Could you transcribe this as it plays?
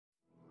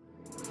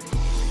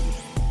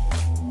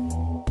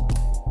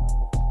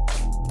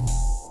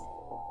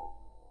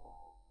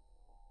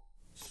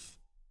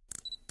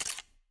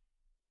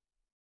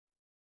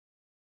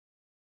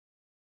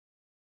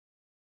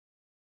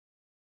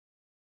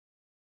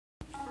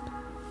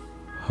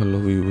Hello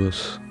viewers,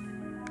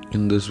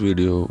 in this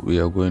video we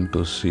are going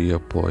to see a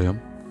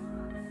poem,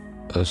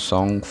 a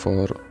song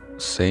for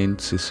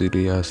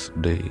St.Cecilia's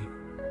Day,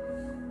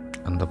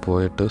 and the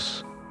poet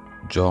is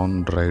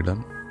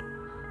Dryden.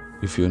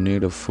 If you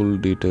need a full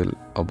detail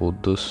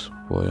about this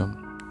poem,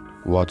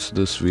 watch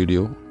this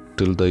video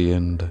till the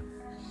end.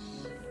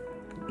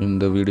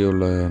 இந்த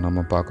வீடியோவில் நம்ம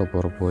பார்க்க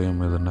போகிற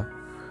poem எதுன்னா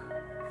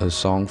a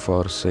song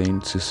for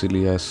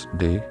St.Cecilia's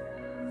Day,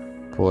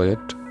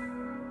 poet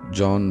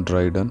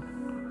Dryden.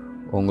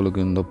 உங்களுக்கு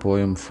இந்த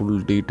poem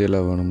full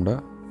டீட்டெயிலாக வேணும்னா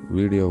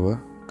வீடியோவை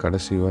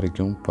கடைசி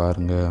வரைக்கும்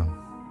பாருங்கள்.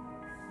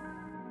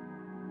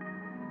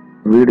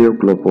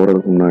 வீடியோக்குள்ளே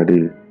போகிறதுக்கு முன்னாடி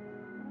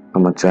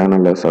நம்ம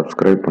சேனலை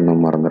சப்ஸ்கிரைப் பண்ண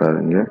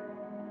மறந்துடாதீங்க.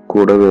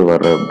 கூடவே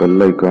வர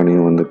பெல்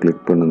ஐக்கானையும்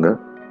கிளிக் பண்ணுங்கள்.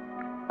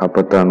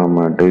 அப்போ தான்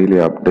நம்ம டெய்லி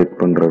அப்டேட்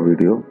பண்ணுற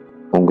வீடியோ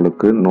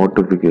உங்களுக்கு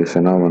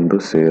நோட்டிஃபிகேஷனாக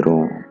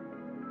சேரும்.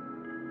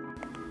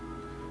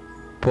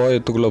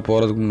 போயத்துக்குள்ளே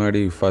போகிறதுக்கு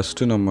முன்னாடி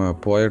ஃபஸ்ட்டு நம்ம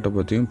போயட்டை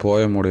பற்றியும்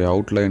போயமுடைய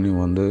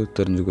அவுட்லைனையும்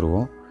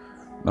தெரிஞ்சுக்கிடுவோம்.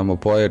 நம்ம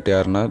போயட்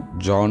யாருன்னா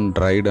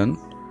Dryden.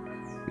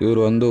 இவர்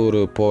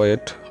ஒரு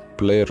போயட்,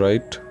 பிளே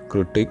ரைட்,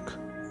 கிரிட்டிக்.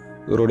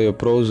 இவருடைய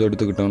ப்ரோஸ்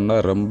எடுத்துக்கிட்டோம்னா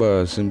ரொம்ப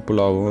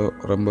சிம்பிளாகவும்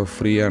ரொம்ப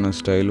ஃப்ரீயான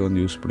ஸ்டைல்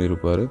யூஸ்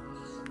பண்ணியிருப்பார்.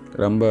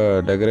 ரொம்ப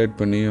டெக்கரேட்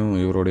பண்ணியும்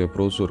இவருடைய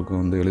ப்ரோஸ் ஒர்க்கு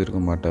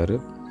எழுதியிருக்க மாட்டார்.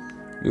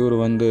 இவர்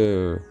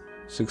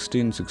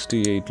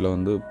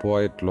 1668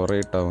 போயட்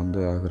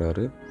லொரேட்டாக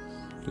ஆகிறாரு.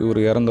 இவர்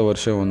இறந்த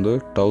வருஷம்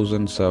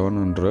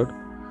 1700.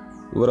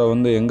 இவரை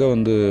எங்கே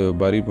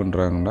பரி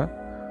பண்ணுறாங்கன்னா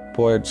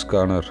போயட்ஸ்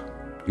கார்னர்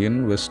இன்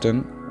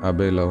வெஸ்டர்ன்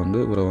அபேயில்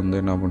இவரை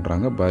என்ன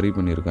பண்ணுறாங்க, பரி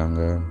பண்ணியிருக்காங்க.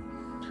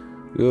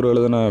 இவர்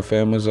எழுதின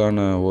ஃபேமஸான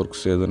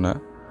ஒர்க்ஸ் எதுனா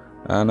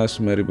anus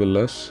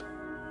மெரிபில்லஸ்,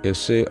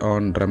 essay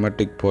on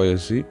dramatic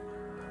போயசி,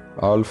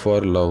 all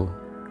for love.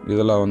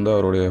 இதெல்லாம்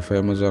அவருடைய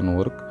ஃபேமஸான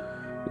ஒர்க்.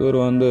 இவர்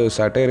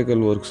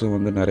சட்டைரிக்கல் ஒர்க்ஸும்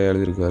நிறைய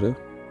எழுதியிருக்காரு.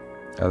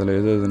 அதில்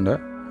எதுன்னா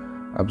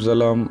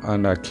அப்சலாம்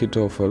and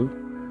அக்கிட்டோஃபல்,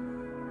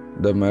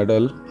 the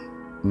medal,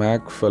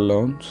 make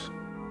ஃபெலோன்ஸ்,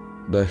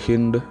 the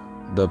hint,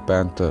 the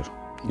panther.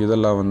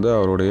 இதெல்லாம்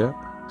அவருடைய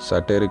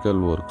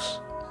சட்டரிக்கல் ஒர்க்ஸ்.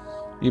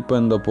 இப்போ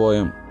இந்த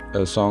poem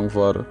A Song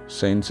for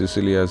St.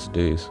 Cecilia's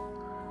Days,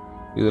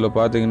 இதில்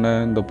பார்த்திங்கன்னா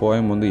இந்த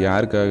போயம்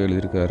யாருக்காக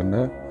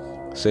எழுதியிருக்காருன்னா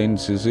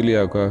செயின்ட்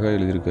சிசிலியாவுக்காக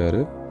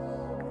எழுதியிருக்காரு.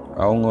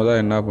 அவங்க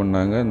தான் என்ன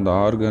பண்ணாங்க, இந்த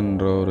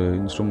ஆர்கன்ற ஒரு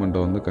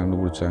இன்ஸ்ட்ருமெண்ட்டை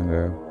கண்டுபிடிச்சாங்க.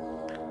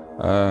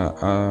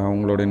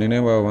 அவங்களுடைய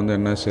நினைவாக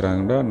என்ன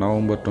செய்கிறாங்கன்னா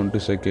நவம்பர்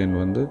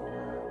 22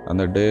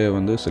 அந்த டே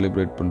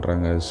செலிப்ரேட்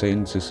பண்ணுறாங்க.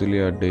 செயின்ட்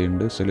சிசிலியா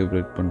டேன்னு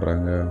செலிப்ரேட்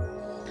பண்ணுறாங்க.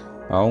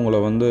 அவங்கள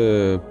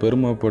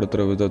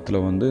பெருமைப்படுத்துகிற விதத்தில்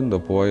இந்த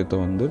போயத்தை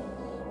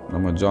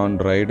நம்ம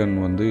Dryden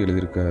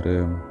எழுதியிருக்காரு.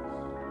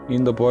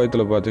 இந்த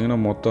போயத்தில் பார்த்திங்கன்னா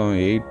மொத்தம்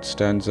 8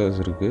 ஸ்டான்சஸ்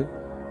இருக்குது.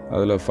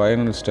 அதில்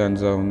ஃபைனல்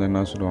ஸ்டான்ஸா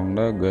என்ன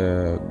சொல்லுவாங்கன்னா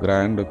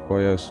கிராண்ட்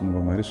கோயஸ்ன்ற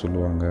மாதிரி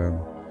சொல்லுவாங்க.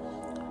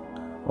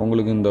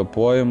 உங்களுக்கு இந்த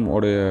போயம்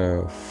உடைய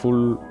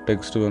ஃபுல்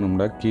டெக்ஸ்ட்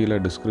வேணும்னா கீழே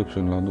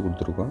டிஸ்கிரிப்ஷனில்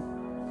கொடுத்துருக்கோம்.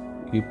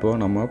 இப்போ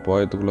நம்ம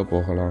போயத்துக்குள்ளே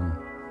போகலாம்.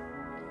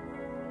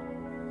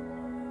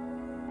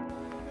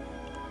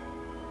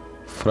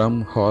 From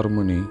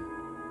harmony,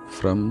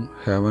 from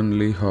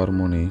heavenly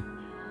harmony,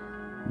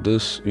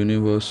 this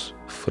universe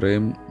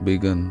frame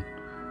began,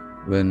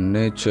 when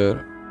nature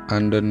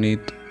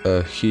underneath a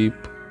heap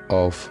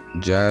of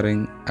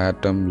jarring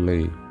atom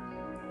lay,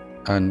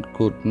 and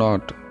could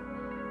not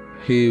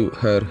heave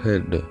her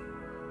head.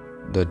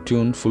 The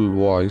tuneful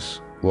voice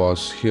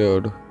was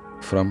heard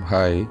from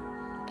high,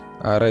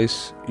 arise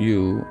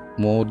you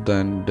more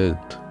than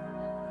death,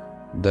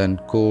 than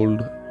cold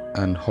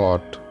and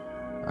hot,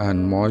 and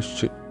moist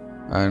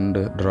and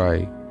dry,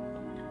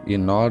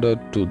 in order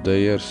to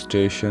their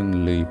station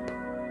leap,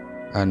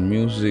 and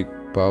music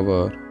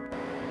power.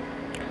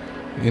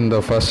 இந்த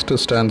first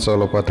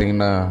ஸ்டான்ஸாவில்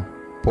பார்த்திங்கன்னா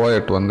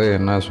poet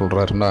என்ன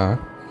சொல்கிறாருன்னா,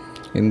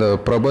 இந்த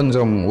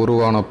பிரபஞ்சம்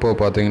உருவானப்போ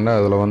பார்த்திங்கன்னா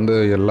அதில்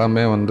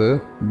எல்லாமே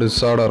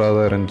டிஸார்டராக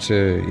தான் இருந்துச்சு,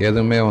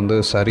 எதுவுமே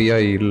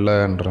சரியாக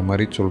இல்லைன்ற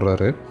மாதிரி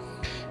சொல்கிறாரு.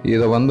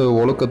 இதை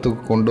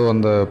ஒழுக்கத்துக்கு கொண்டு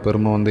வந்த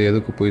பெருமை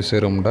எதுக்கு போய்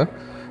சேரும்னா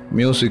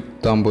மியூசிக்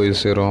தான் போய்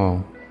சேரும்.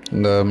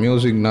 இந்த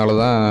மியூசிக்னால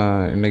தான்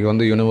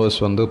இன்றைக்கி யூனிவர்ஸ்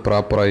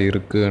ப்ராப்பராக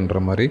இருக்குன்ற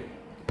மாதிரி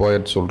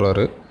போயட்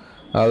சொல்கிறாரு.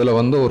 அதில்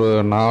ஒரு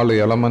 4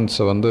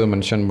 எலமெண்ட்ஸை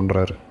மென்ஷன்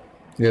பண்ணுறாரு.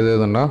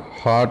 எதுனா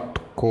hot,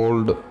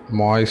 gold,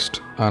 moist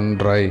and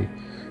try.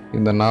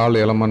 இந்த 4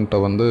 எலமெண்ட்டை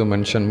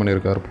மென்ஷன்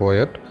பண்ணியிருக்கார்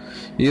போயட்.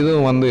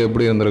 இதுவும்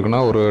எப்படி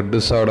இருந்திருக்குன்னா ஒரு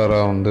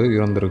டிஸார்டராக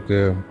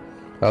இருந்திருக்கு.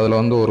 அதில்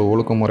ஒரு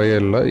ஒழுக்கமுறையே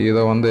இல்லை.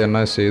 இதை என்ன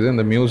செய்யுது,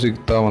 இந்த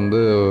மியூசிக் தான்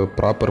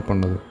ப்ராப்பர்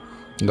பண்ணுது.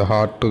 இந்த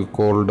ஹாட்டு,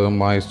 கோல்டு,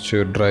 மாய்ஸ்டு,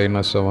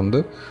 ட்ரைனஸை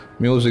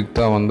மியூசிக்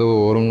தான்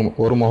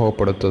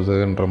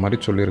ஒருமுகப்படுத்துதுன்ற மாதிரி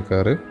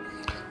சொல்லியிருக்காரு.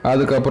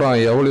 அதுக்கப்புறம்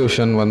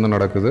எவல்யூஷன்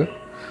நடக்குது.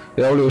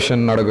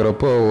 எவல்யூஷன்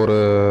நடக்கிறப்போ ஒரு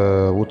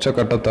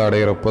உச்சக்கட்டத்தை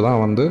அடைகிறப்போ தான்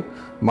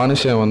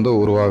மனுஷன்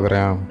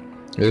உருவாகிறேன்.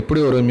 எப்படி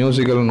ஒரு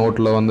மியூசிக்கல்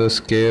நோட்டில்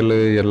ஸ்கேலு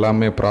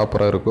எல்லாமே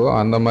ப்ராப்பராக இருக்கோ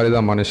அந்த மாதிரி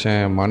தான்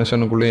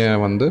மனுஷனுக்குள்ளேயே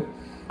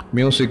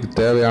மியூசிக்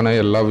தேவையான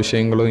எல்லா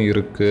விஷயங்களும்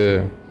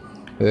இருக்குது.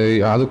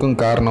 அதுக்கும்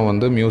காரணம்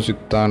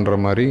மியூசிக் தான்ற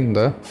மாதிரி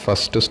இந்த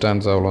ஃபஸ்ட்டு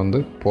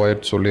ஸ்டான்ஸாவில்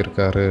போயட்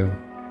சொல்லியிருக்காரு.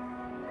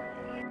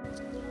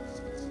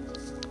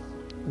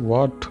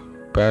 What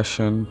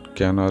passion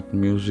cannot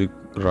music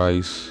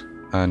rise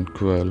and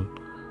quell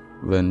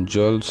when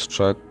Joel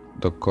struck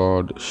the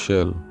chord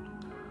shell?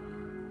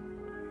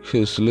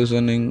 His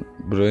listening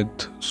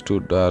breath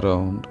stood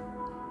around,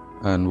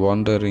 and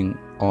wondering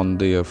on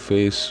their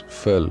face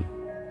fell,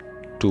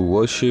 to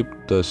worship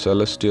the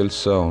celestial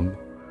sound.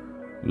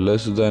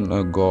 Less than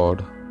a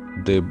god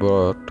they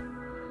brought,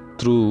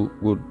 through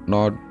would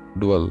not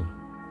dwell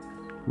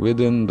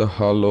within the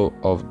hollow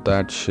of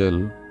that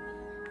shell,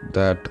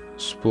 that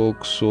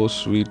spoke so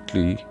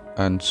sweetly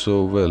and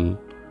so well.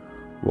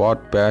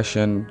 What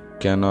passion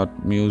cannot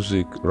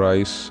music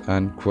rise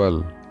and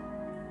quell?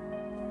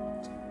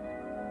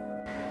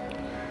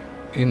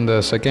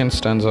 இந்த second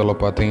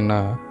ஸ்டான்ஸாவில்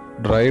பார்த்தீங்கன்னா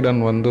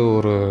Triton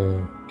ஒரு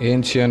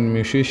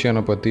ancient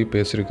மியூசிஷியனை பற்றி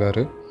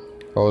பேசியிருக்காரு.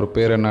 அவர்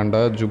பேர்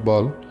என்னண்டா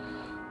ஜுபால்.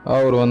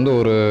 அவர்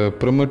ஒரு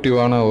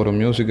ப்ரிமிட்டிவான ஒரு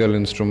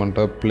musical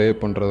இன்ஸ்ட்ருமெண்ட்டை play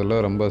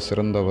பண்ணுறதுல ரொம்ப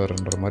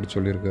சிறந்தவர்ன்ற மாதிரி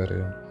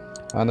சொல்லியிருக்காரு.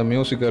 அந்த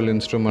மியூசிக்கல்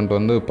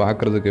இன்ஸ்ட்ருமெண்ட்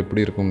பார்க்குறதுக்கு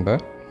எப்படி இருக்கும்டா,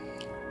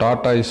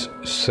 டாட்டாய்ஸ்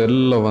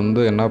செல்லில்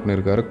என்ன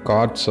பண்ணியிருக்காரு,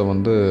 கார்ட்ஸை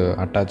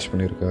அட்டாச்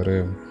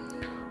பண்ணியிருக்காரு.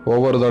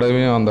 ஒவ்வொரு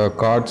தடவையும் அந்த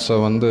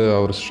கார்ட்ஸை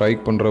அவர் ஸ்ட்ரைக்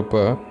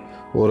பண்ணுறப்ப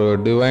ஒரு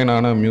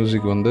டிவைனான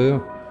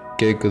மியூசிக்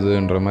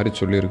கேட்குதுன்ற மாதிரி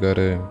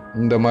சொல்லியிருக்காரு.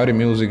 இந்த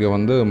மாதிரி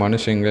மியூசிக்கை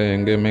மனுஷங்க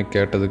எங்கேயுமே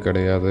கேட்டது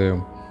கிடையாது.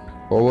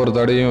 ஒவ்வொரு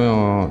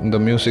தடையும் இந்த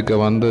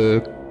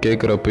மியூசிக்கை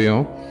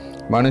கேட்குறப்பையும்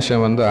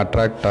மனுஷன்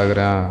அட்ராக்ட்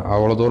ஆகுறான்.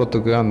 அவ்வளோ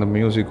தூரத்துக்கு அந்த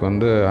மியூசிக்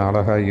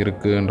அழகாக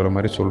இருக்குன்ற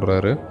மாதிரி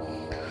சொல்கிறாரு.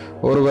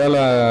 ஒருவேளை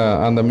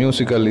அந்த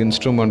மியூசிக்கல்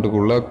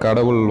இன்ஸ்ட்ருமெண்ட்டுக்குள்ளே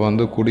கடவுள்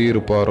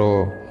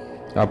குடியிருப்பாரோ,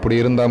 அப்படி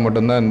இருந்தால்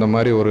மட்டும்தான் இந்த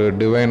மாதிரி ஒரு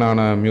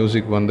டிவைனான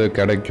மியூசிக்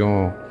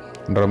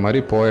கிடைக்கும்ன்ற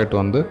மாதிரி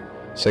போயட்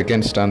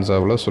செகண்ட்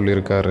ஸ்டான்ஸாவில்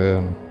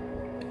சொல்லியிருக்காரு.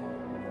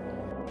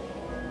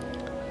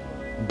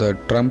 The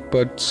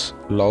trumpet's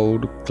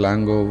loud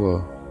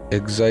clangover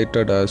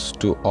excited us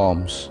to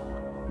arms,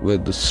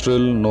 with the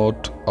shrill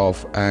note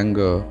of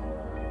anger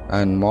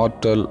and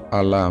mortal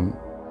alarm.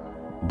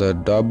 The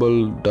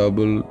double,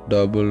 double,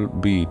 double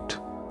beat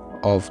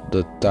of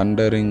the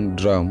thundering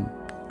drum,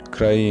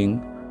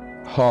 crying,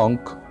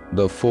 "Honk,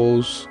 the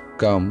foes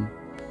come!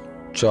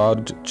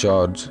 Charge,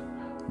 charge!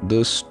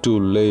 This too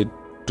late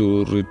to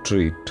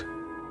retreat."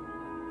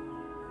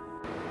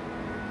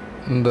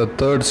 இந்த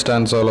third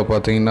ஸ்டான்ஸாவில்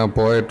பார்த்தீங்கன்னா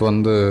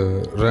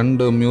poet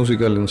ரெண்டு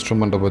musical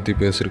இன்ஸ்ட்ருமெண்ட்டை பற்றி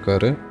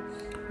பேசியிருக்காரு.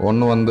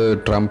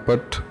 ஒன்று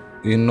trumpet,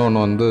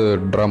 இன்னொன்று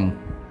drum.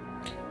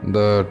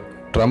 இந்த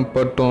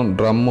ட்ரம்பட்டும்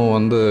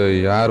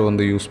ட்ரம்மும் யார்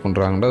use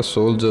பண்ணுறாங்கன்னா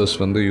சோல்ஜர்ஸ்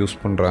யூஸ்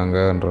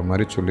பண்ணுறாங்கன்ற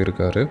மாதிரி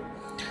சொல்லியிருக்காரு.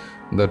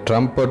 இந்த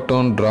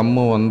ட்ரம்பட்டும்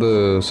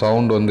ட்ரம்மும்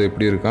சவுண்டு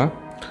எப்படி இருக்கா,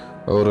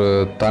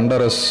 ஒரு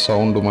தண்டரஸ்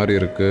சவுண்டு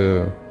மாதிரி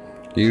இருக்குது.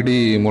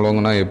 இடி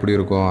முழங்குனா எப்படி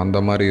இருக்கும்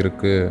அந்த மாதிரி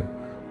இருக்குது.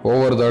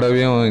 ஒவ்வொரு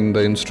தடவையும் இந்த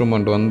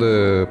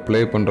இன்ஸ்ட்ருமெண்ட்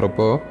ப்ளே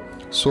பண்ணுறப்போ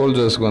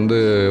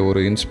சோல்ஜர்ஸ்க்கு ஒரு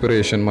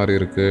இன்ஸ்பிரேஷன்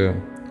மாதிரி இருக்குது.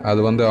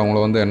 அது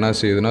அவங்கள என்ன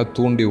செய்யுதுன்னா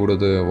தூண்டி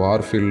விடுது.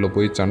 வார்ஃபீல்டில்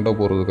போய் சண்டை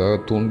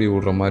போடுறதுக்காக தூண்டி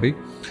விடுற மாதிரி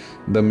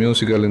இந்த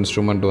மியூசிக்கல்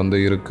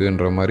இன்ஸ்ட்ருமெண்ட்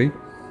இருக்குன்ற மாதிரி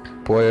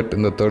போயட்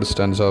இந்த தேர்ட்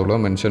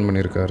ஸ்டான்ஸாவில் மென்ஷன்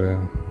பண்ணியிருக்காரு.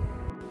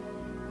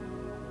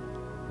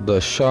 The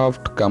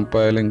shaft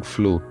compiling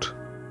flute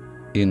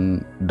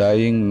in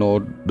dying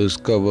note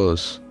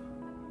discovers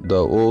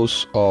the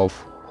woes of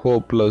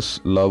hopeless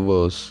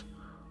lovers,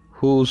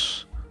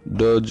 whose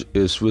dirge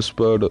is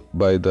whispered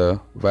by the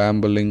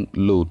wambling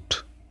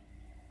lute.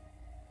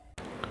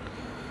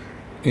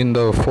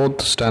 இந்த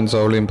ஃபோர்த்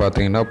ஸ்டான்ஸாவிலையும்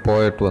பார்த்தீங்கன்னா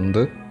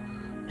போயட்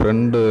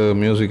ரெண்டு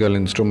மியூசிக்கல்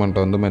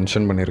இன்ஸ்ட்ருமெண்ட்டை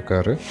மென்ஷன்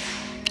பண்ணியிருக்காரு.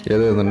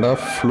 எதுன்னா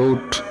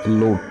ஃப்ளூட்,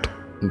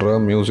 லூட்ன்ற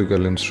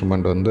மியூசிக்கல்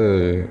இன்ஸ்ட்ருமெண்ட்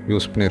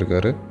யூஸ்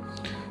பண்ணியிருக்காரு.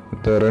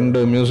 இந்த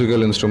ரெண்டு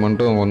musical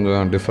இன்ஸ்ட்ருமெண்ட்டும்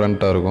கொஞ்சம்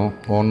டிஃப்ரெண்ட்டாக இருக்கும்.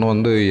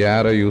 ஒன்று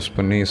ஏரை யூஸ்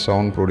பண்ணி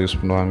சவுண்ட் ப்ரொடியூஸ்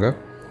பண்ணுவாங்க.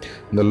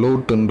 இந்த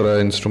லூட்டுன்ற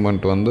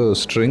இன்ஸ்ட்ருமெண்ட்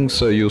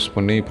ஸ்ட்ரிங்ஸை யூஸ்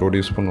பண்ணி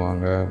ப்ரொடியூஸ்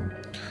பண்ணுவாங்க.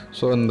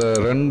 ஸோ இந்த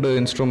ரெண்டு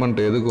இன்ஸ்ட்ருமெண்ட்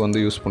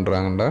எதுக்கு யூஸ்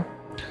பண்ணுறாங்கன்னா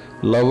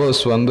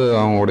லவ்வர்ஸ்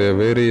அவங்களுடைய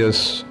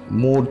வேரியஸ்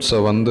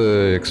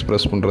மூட்ஸை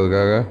எக்ஸ்ப்ரெஸ்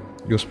பண்ணுறதுக்காக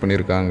யூஸ்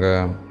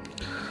பண்ணியிருக்காங்க.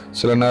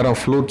 சில நேரம்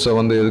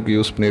ஃப்ளூட்ஸை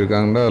எதுக்கு யூஸ்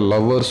பண்ணியிருக்காங்கன்னா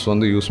லவ்வர்ஸ்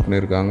யூஸ்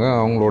பண்ணியிருக்காங்க.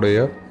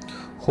 அவங்களுடைய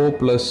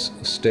ஹோப்லெஸ்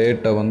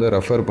ஸ்டேட்டை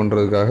ரெஃபர்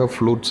பண்ணுறதுக்காக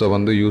ஃப்ளூட்ஸை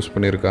யூஸ்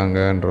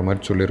பண்ணியிருக்காங்கன்ற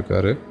மாதிரி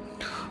சொல்லியிருக்காரு.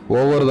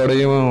 ஒவ்வொரு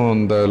தடையும்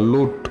இந்த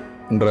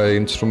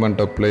லூட்ன்ற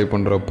இன்ஸ்ட்ருமெண்ட்டை ப்ளே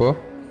பண்ணுறப்போ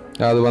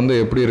அது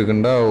எப்படி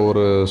இருக்குன்னா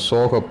ஒரு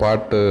சோக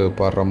பாட்டு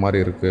பாடுற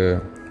மாதிரி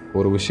இருக்குது,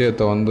 ஒரு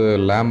விஷயத்தை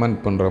லேமெண்ட்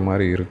பண்ணுற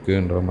மாதிரி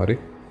இருக்குன்ற மாதிரி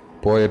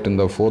போயட்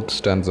இந்த ஃபோர்த்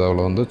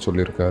ஸ்டான்ஸாவில்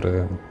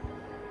சொல்லியிருக்காரு.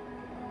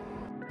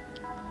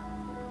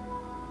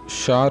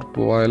 Sharp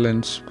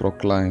violence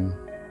proclaim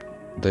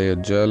their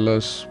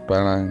jealous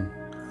pang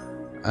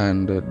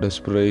and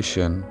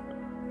desperation,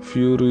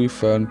 fury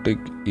frantic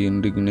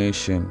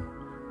indignation,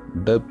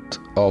 depth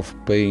of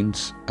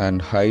pains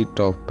and height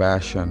of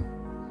passion,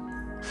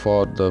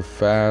 for the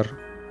fair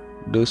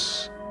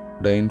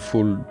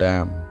disdainful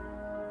dam.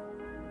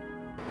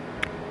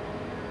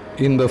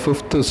 இந்த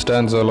ஃபிஃப்த்து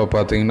ஸ்டான்ஸாவில்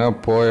பார்த்தீங்கன்னா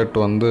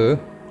போயட்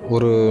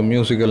ஒரு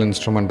மியூசிக்கல்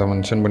இன்ஸ்ட்ருமெண்ட்டை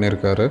மென்ஷன்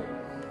பண்ணியிருக்காரு.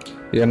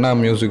 என்ன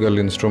மியூசிக்கல்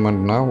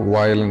இன்ஸ்ட்ருமெண்ட்னா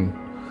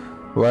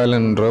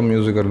வயலின்ற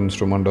மியூசிக்கல்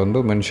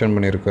இன்ஸ்ட்ருமெண்ட் மென்ஷன்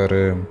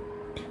பண்ணியிருக்காரு.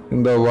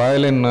 இந்த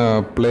violin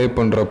play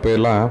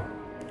பண்ணுறப்பெல்லாம்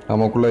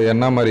நமக்குள்ளே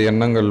என்ன மாதிரி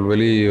எண்ணங்கள்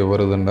வெளியே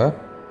வருதுண்டா,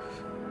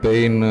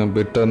 பெயின்,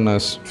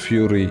 பிட்டர்னஸ்,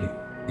 ஃபியூரி,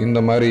 இந்த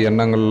மாதிரி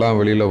எண்ணங்கள்லாம்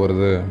வெளியில்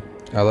வருது.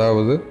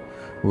 அதாவது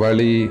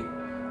வலி,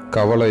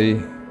 கவலை,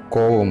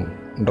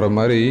 கோபம்ன்ற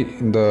மாதிரி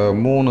இந்த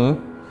 3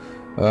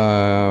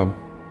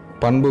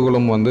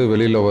 பண்புகளும் வந்து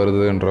வெளியில்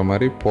வருதுன்ற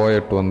மாதிரி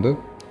போயட் வந்து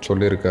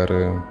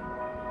சொல்லியிருக்காரு.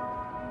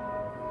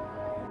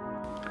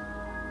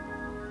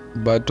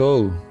 But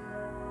oh,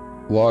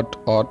 what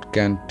art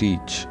can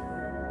teach,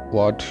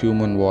 what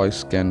human voice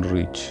can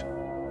reach,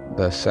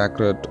 the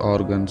sacred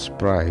organ's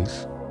prize,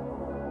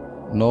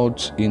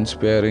 notes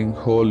inspiring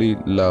holy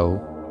love,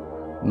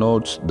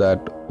 notes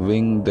that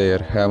wing their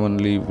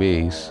heavenly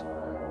ways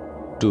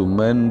to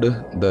mend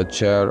the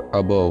chair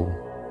above.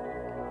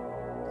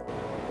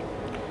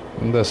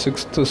 இந்த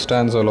 6th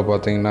ஸ்டான்ஸாவில்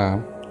பார்த்தீங்கன்னா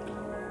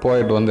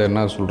போய்ட் வந்து என்ன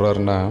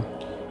சொல்கிறாருன்னா,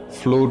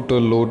 flute,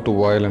 loot,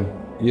 violin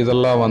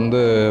இதெல்லாம் வந்து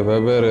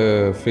வெவ்வேறு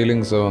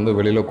ஃபீலிங்ஸை வந்து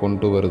வெளியில்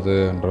கொண்டு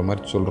வருதுன்ற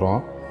மாதிரி சொல்கிறோம்.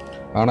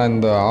 ஆனால்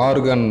இந்த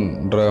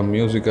ஆர்கன்ற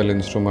மியூசிக்கல்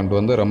இன்ஸ்ட்ருமெண்ட்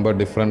வந்து ரொம்ப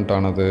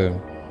டிஃப்ரெண்ட்டானது.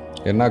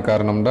 என்ன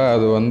காரணம்னா,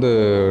 அது வந்து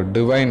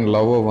டிவைன்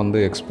லவ்வை வந்து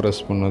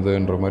எக்ஸ்ப்ரெஸ்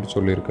பண்ணுதுன்ற மாதிரி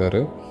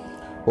சொல்லியிருக்காரு.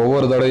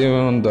 ஒவ்வொரு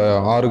தடையும் இந்த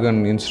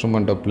ஆர்கன்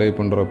இன்ஸ்ட்ருமெண்ட்டை ப்ளே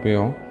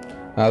பண்ணுறப்பையும்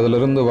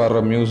அதிலிருந்து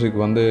வர்ற மியூசிக்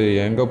வந்து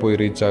எங்கே போய்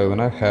ரீச்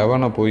ஆகுதுன்னா,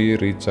 ஹெவனை போய்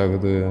ரீச்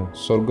ஆகுது,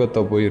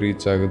 சொர்க்கத்தை போய்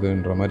ரீச்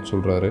ஆகுதுன்ற மாதிரி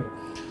சொல்கிறாரு.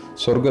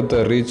 சொர்க்கத்தை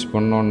ரீச்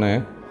பண்ணோன்னே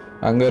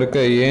அங்கே இருக்க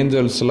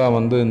ஏஞ்சல்ஸ்லாம்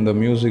வந்து இந்த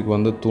மியூசிக்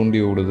வந்து தூண்டி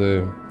விடுது.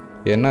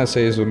 என்ன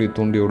செய்ய சொல்லி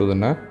தூண்டி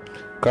விடுதுன்னா,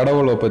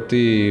 கடவுளை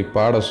பற்றி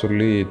பாட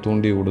சொல்லி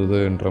தூண்டி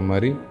விடுதுன்ற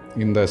மாதிரி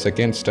இந்த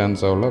 2nd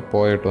ஸ்டான்ஸாவில்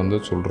போயட் வந்து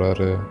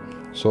சொல்கிறாரு.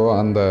 ஸோ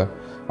அந்த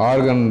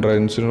ஆர்கன்ற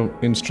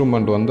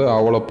இன்ஸ்ட்ருமெண்ட் வந்து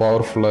அவ்வளோ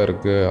பவர்ஃபுல்லாக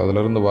இருக்குது.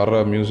 அதிலேருந்து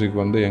வர்ற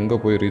மியூசிக் வந்து எங்கே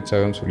போய் ரீச்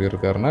ஆகுன்னு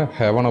சொல்லியிருக்காருன்னா,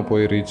 ஹெவனை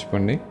போய் ரீச்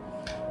பண்ணி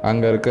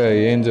அங்கே இருக்க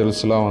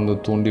ஏஞ்சல்ஸ்லாம் வந்து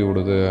தூண்டி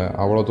விடுது.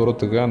 அவ்வளோ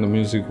தூரத்துக்கு அந்த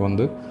மியூசிக்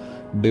வந்து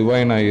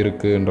டிவைனாக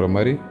இருக்குன்ற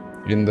மாதிரி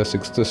இந்த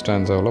 6th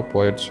ஸ்டான்ஸாவில்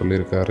போயட்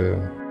சொல்லியிருக்காரு.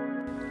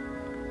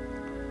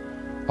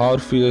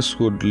 Orpheus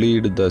would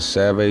lead the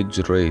savage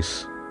race,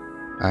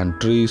 and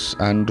trees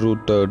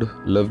unrooted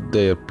left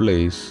their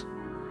place,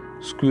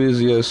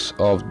 squeezes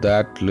of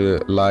that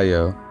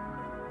lyre,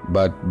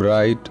 but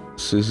bright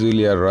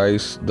Cecilia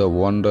rise the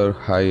wonder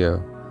higher,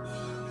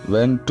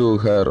 when to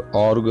her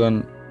organ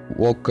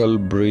vocal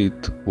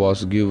breath was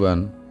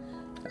given,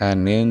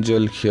 an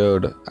angel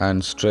heard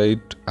and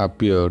straight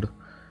appeared,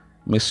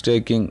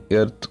 mistaking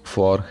earth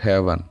for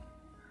heaven.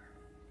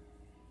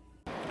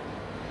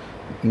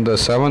 இந்த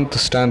 7th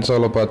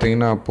ஸ்டான்ஸாவில்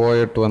பார்த்தீங்கன்னா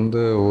poet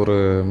வந்து ஒரு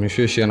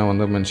மியூசிஷியனை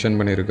வந்து mention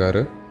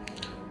பண்ணியிருக்காரு.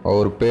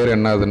 அவர் பேர்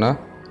என்னதுன்னா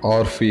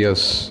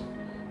Orpheus.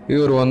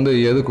 இவர் வந்து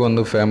எதுக்கு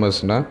வந்து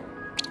ஃபேமஸ்னால்,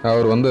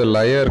 அவர் வந்து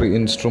லயர்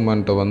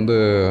இன்ஸ்ட்ருமெண்ட்டை வந்து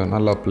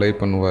நல்லா ப்ளே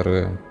பண்ணுவார்.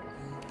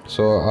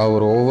 ஸோ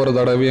அவர் ஒவ்வொரு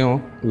தடவையும்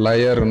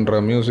லயர்ன்ற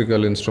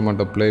மியூசிக்கல்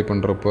இன்ஸ்ட்ருமெண்ட்டை ப்ளே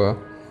பண்ணுறப்போ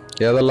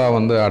எதெல்லாம்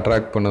வந்து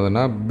அட்ராக்ட்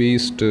பண்ணுதுன்னா,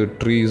 பீஸ்ட்டு,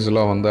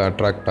 ட்ரீஸ்லாம் வந்து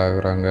அட்ராக்ட்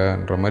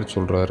ஆகுறாங்கன்ற மாதிரி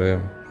சொல்கிறாரு.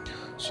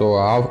 ஸோ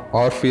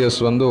ஆர்ஃபியஸ்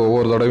வந்து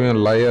ஒவ்வொரு தடவையும்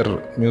லயர்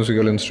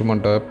மியூசிக்கல்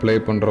இன்ஸ்ட்ருமெண்ட்டை ப்ளே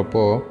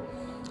பண்ணுறப்போ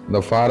இந்த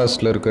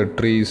ஃபாரஸ்ட்டில் இருக்க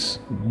ட்ரீஸ்,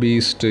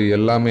 பீஸ்ட்டு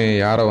எல்லாமே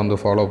யாரை வந்து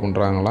ஃபாலோ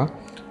பண்ணுறாங்களா,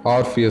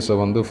 ஆர்ஃபியஸை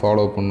வந்து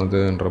ஃபாலோ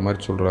பண்ணுதுன்ற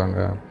மாதிரி சொல்கிறாங்க.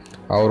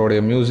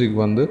 அவருடைய மியூசிக்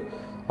வந்து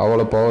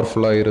அவ்வளோ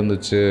பவர்ஃபுல்லாக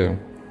இருந்துச்சு.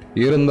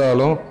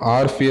 இருந்தாலும்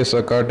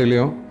ஆர்ஃபியஸை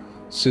காட்டிலையும்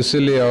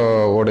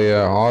சிசிலியாவுடைய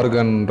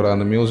ஆர்கன்ற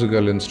அந்த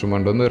மியூசிக்கல்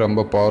இன்ஸ்ட்ருமெண்ட் வந்து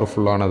ரொம்ப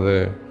பவர்ஃபுல்லானது.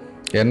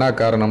 என்ன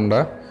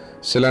காரணம்னா,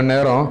 சில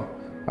நேரம்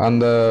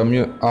அந்த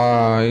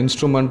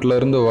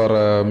இன்ஸ்ட்ருமெண்ட்லேருந்து வர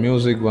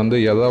மியூசிக் வந்து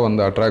எதை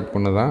வந்து அட்ராக்ட்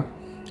பண்ணுதான்,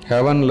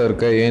 ஹெவனில்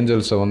இருக்க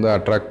ஏஞ்சல்ஸை வந்து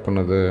அட்ராக்ட்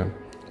பண்ணுது.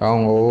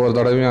 அவங்க ஒவ்வொரு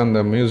தடவையும் அந்த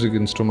மியூசிக்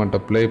இன்ஸ்ட்ருமெண்ட்டை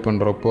ப்ளே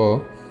பண்ணுறப்போ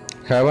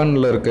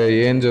ஹெவனில் இருக்க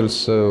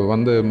ஏஞ்சல்ஸ்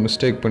வந்து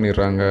மிஸ்டேக்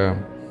பண்ணிடுறாங்க.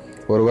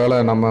 ஒருவேளை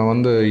நம்ம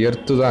வந்து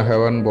எர்த்து தான்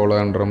ஹெவன்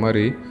போலன்ற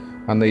மாதிரி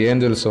அந்த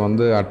ஏஞ்சல்ஸை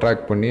வந்து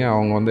அட்ராக்ட் பண்ணி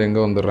அவங்க வந்து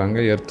எங்கே வந்துடுறாங்க,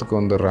 எர்த்துக்கு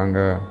வந்துடுறாங்க.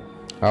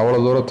 அவ்வளோ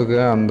தூரத்துக்கு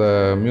அந்த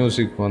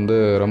மியூசிக் வந்து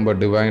ரொம்ப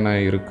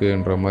டிவைனாக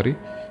இருக்குன்ற மாதிரி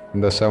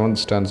இந்த 7th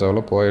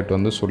ஸ்டான்ஸாவில் போயட்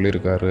வந்து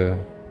சொல்லியிருக்காரு.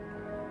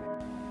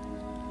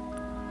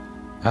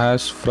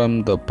 As from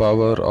the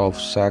power of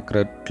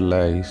sacred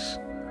lies,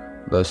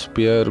 the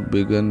spear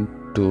began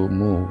to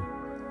move,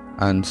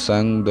 and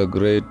sung the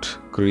great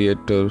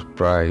Creator's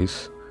praise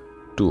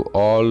to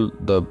all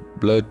the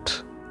blood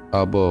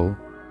above.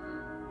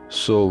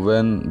 So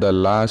when the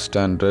last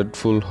and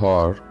dreadful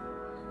hour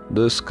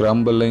this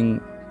crumbling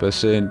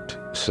peasant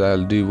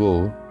shall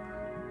devour,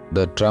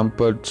 the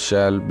trumpet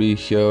shall be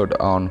heard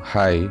on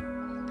high,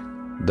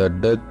 the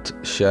dead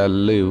shall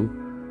live,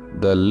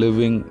 the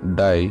living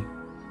die,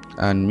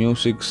 and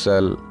music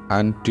shall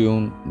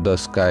untune the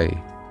sky.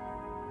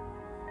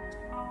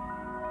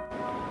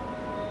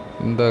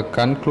 இந்த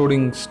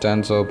concluding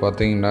ஸ்டான்ஸாவை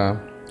பார்த்தீங்கன்னா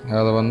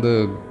அதை வந்து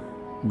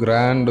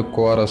grand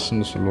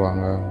கோரஸ்ன்னு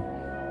சொல்லுவாங்க.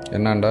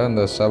 என்னண்டா,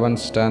 இந்த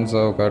 7th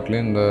ஸ்டான்ஸாவை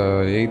காட்டிலையும் இந்த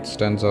 8th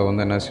ஸ்டான்ஸாவை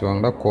வந்து என்ன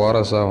செய்வாங்கன்னா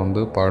கோரஸாக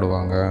வந்து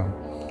பாடுவாங்க.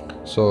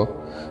 ஸோ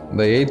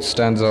இந்த 8th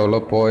ஸ்டான்ஸாவில்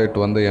போயட்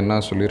வந்து என்ன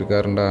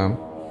சொல்லியிருக்காருன்னா,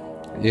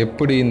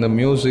 எப்படி இந்த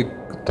மியூசிக்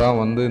தான்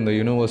வந்து இந்த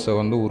யூனிவர்ஸை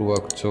வந்து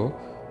உருவாக்குச்சோ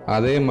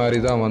அதே மாதிரி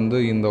தான் வந்து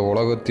இந்த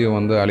உலகத்தையும்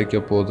வந்து அழிக்க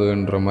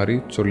போகுதுன்ற மாதிரி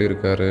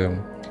சொல்லியிருக்காரு.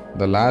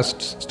 இந்த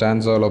லாஸ்ட்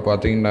ஸ்டான்ஸாவில்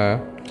பார்த்தீங்கன்னா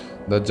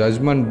இந்த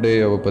ஜட்ஜ்மெண்ட்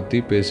டேவை பற்றி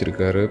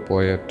பேசியிருக்காரு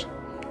போயட்.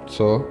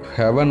 ஸோ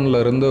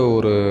ஹெவன்லேருந்து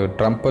ஒரு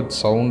ட்ரம்பட்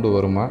சவுண்டு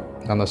வருமா,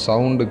 அந்த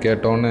சவுண்டு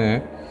கேட்டோன்னே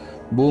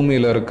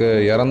பூமியில் இருக்க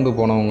இறந்து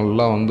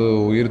போனவங்கள்லாம் வந்து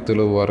உயிர்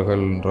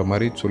தெழுவார்கள்ன்ற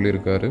மாதிரி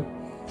சொல்லியிருக்காரு.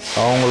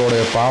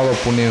 அவங்களுடைய பாவ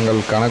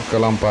புண்ணியங்கள்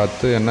கணக்கெல்லாம்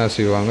பார்த்து என்ன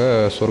செய்வாங்க,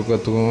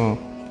 சொர்க்கத்துக்கும்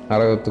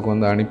நரகத்துக்கும்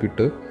வந்து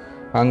அனுப்பிட்டு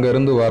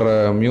அங்கேருந்து வர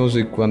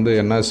மியூசிக் வந்து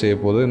என்ன செய்ய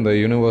போகுது, இந்த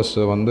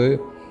யூனிவர்ஸை வந்து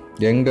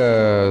எங்கே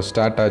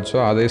ஸ்டார்ட் ஆச்சோ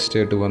அதே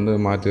ஸ்டேட்டுக்கு வந்து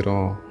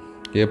மாற்றிடும்.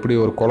 எப்படி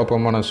ஒரு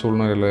குழப்பமான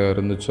சூழ்நிலையில்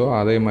இருந்துச்சோ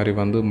அதே மாதிரி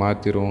வந்து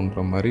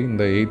மாற்றிடும்ன்ற மாதிரி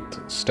இந்த 8th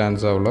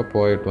ஸ்டான்ஸாவில்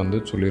போயட் வந்து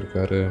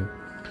சொல்லியிருக்காரு.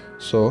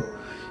 ஸோ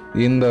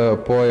இந்த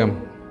போயம்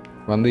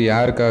வந்து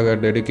யாருக்காக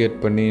டெடிகேட்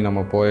பண்ணி நம்ம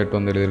போயட்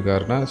வந்து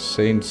எழுதியிருக்காருன்னா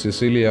செயின்ட்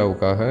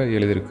சிசிலியாவுக்காக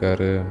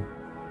எழுதியிருக்காரு.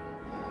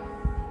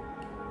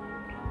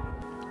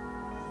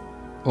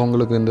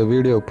 உங்களுக்கு இந்த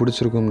வீடியோ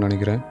பிடிச்சிருக்கும்னு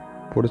நினைக்கிறேன்.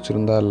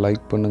 பிடிச்சிருந்தால்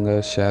லைக்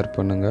பண்ணுங்கள், ஷேர்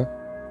பண்ணுங்கள்,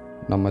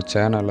 நம்ம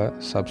சேனலை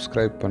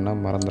சப்ஸ்கிரைப் பண்ண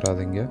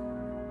மறந்துடாதீங்க.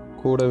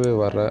 கூடவே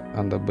வர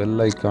அந்த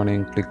பெல்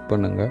ஐக்கானையும் கிளிக்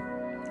பண்ணுங்கள்.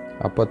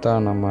 அப்போ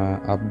தான் நம்ம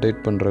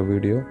அப்டேட் பண்ணுற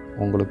வீடியோ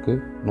உங்களுக்கு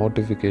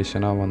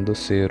நோட்டிஃபிகேஷனாக வந்து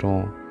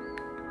சேரும்.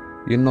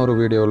 இன்னொரு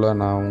வீடியோவில்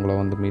நான் உங்களை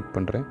வந்து மீட்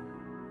பண்ணுறேன்.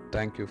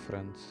 Thank you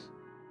friends.